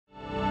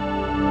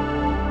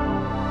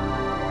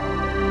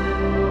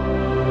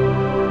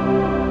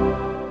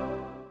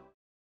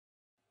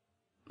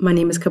My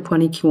name is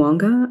Kapwani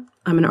Kiwanga.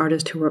 I'm an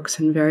artist who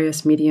works in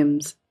various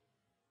mediums.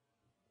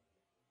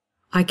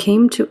 I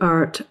came to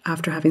art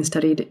after having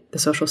studied the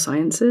social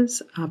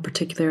sciences,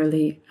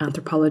 particularly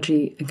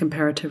anthropology and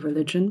comparative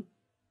religion.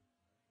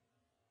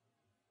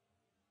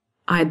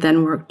 I had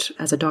then worked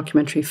as a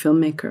documentary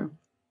filmmaker.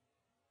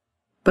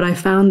 But I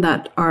found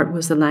that art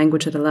was the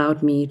language that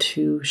allowed me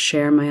to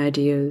share my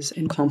ideas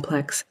in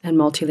complex and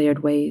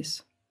multi-layered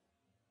ways.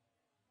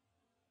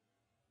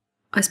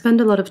 I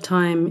spend a lot of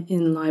time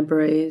in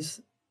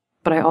libraries,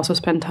 but I also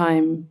spend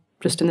time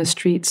just in the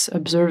streets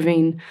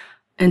observing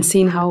and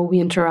seeing how we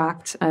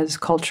interact as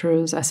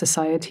cultures, as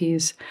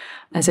societies,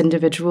 as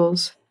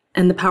individuals,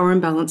 and the power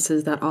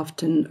imbalances that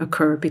often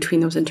occur between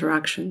those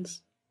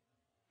interactions.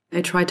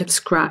 I try to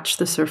scratch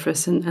the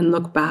surface and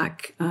look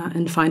back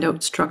and find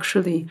out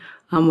structurally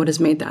what has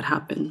made that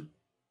happen.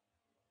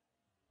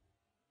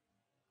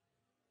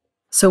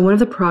 So one of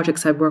the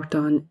projects I worked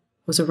on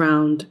was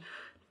around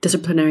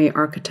disciplinary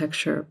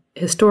architecture,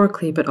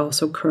 historically, but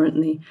also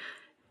currently.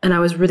 And I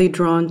was really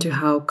drawn to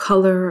how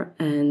color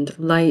and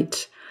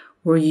light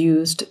were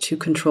used to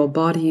control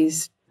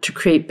bodies, to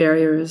create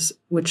barriers,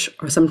 which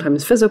are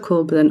sometimes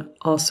physical, but then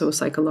also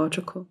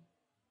psychological.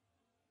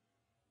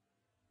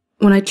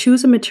 When I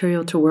choose a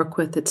material to work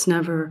with, it's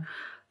never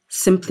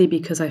simply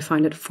because I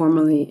find it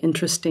formally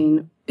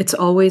interesting. It's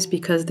always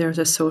because there's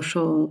a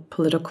social,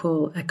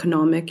 political,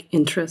 economic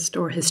interest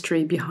or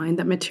history behind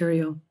that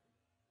material.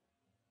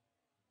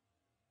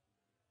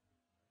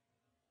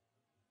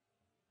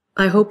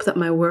 I hope that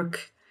my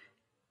work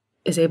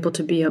is able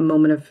to be a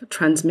moment of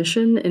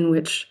transmission in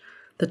which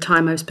the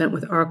time I've spent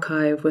with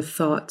archive, with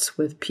thoughts,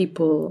 with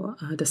people,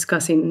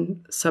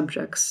 discussing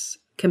subjects,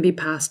 can be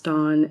passed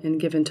on and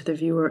given to the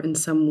viewer in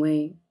some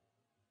way.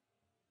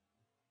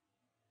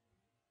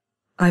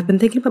 I've been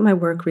thinking about my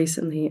work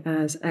recently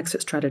as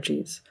exit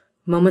strategies,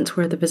 moments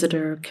where the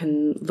visitor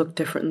can look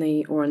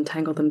differently or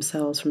untangle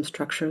themselves from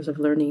structures of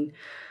learning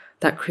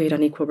that create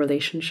unequal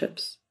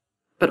relationships,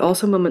 but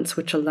also moments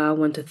which allow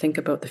one to think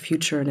about the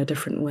future in a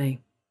different way.